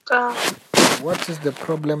Uh, What is the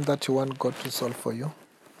problem that you want God to solve for you?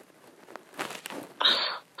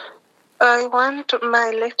 I want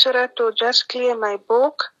my lecturer to just clear my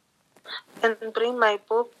book and bring my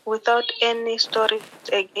book without any stories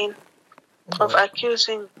again of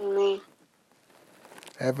accusing me.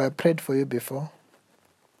 Have I prayed for you before?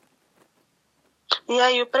 Yeah,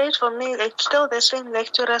 you prayed for me. It's still the same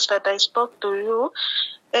lecturers that I spoke to you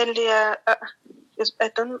earlier. It's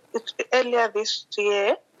earlier this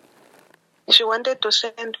year. She wanted to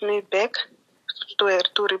send me back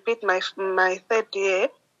to repeat my third year,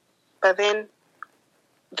 but then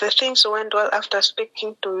the things went well after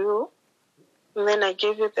speaking to you. And then I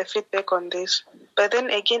gave you the feedback on this. But then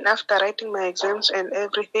again, after writing my exams and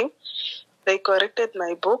everything, they corrected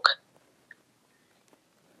my book.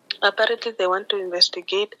 Apparently, they want to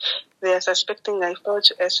investigate. They are suspecting I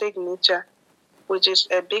forged a signature, which is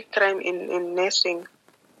a big crime in nursing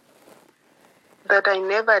that I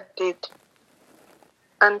never did.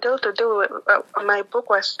 Until today, my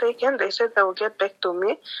book was taken. They said they will get back to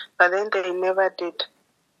me, but then they never did.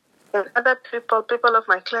 And other people of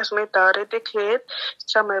my classmates are already cleared.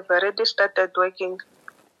 Some have already started working.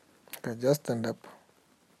 Okay, just stand up.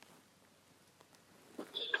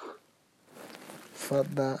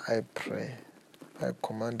 Father, I pray. I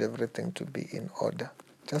command everything to be in order.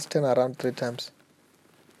 Just turn around 3 times.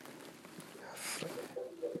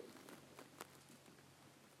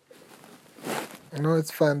 No,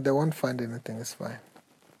 it's fine. They won't find anything. It's fine.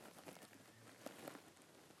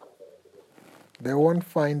 They won't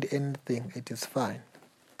find anything. It is fine.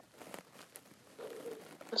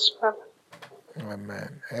 Yes, Father.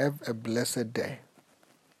 Amen. Have a blessed day.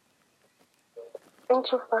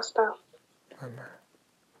 Thank you, Pastor. Amen.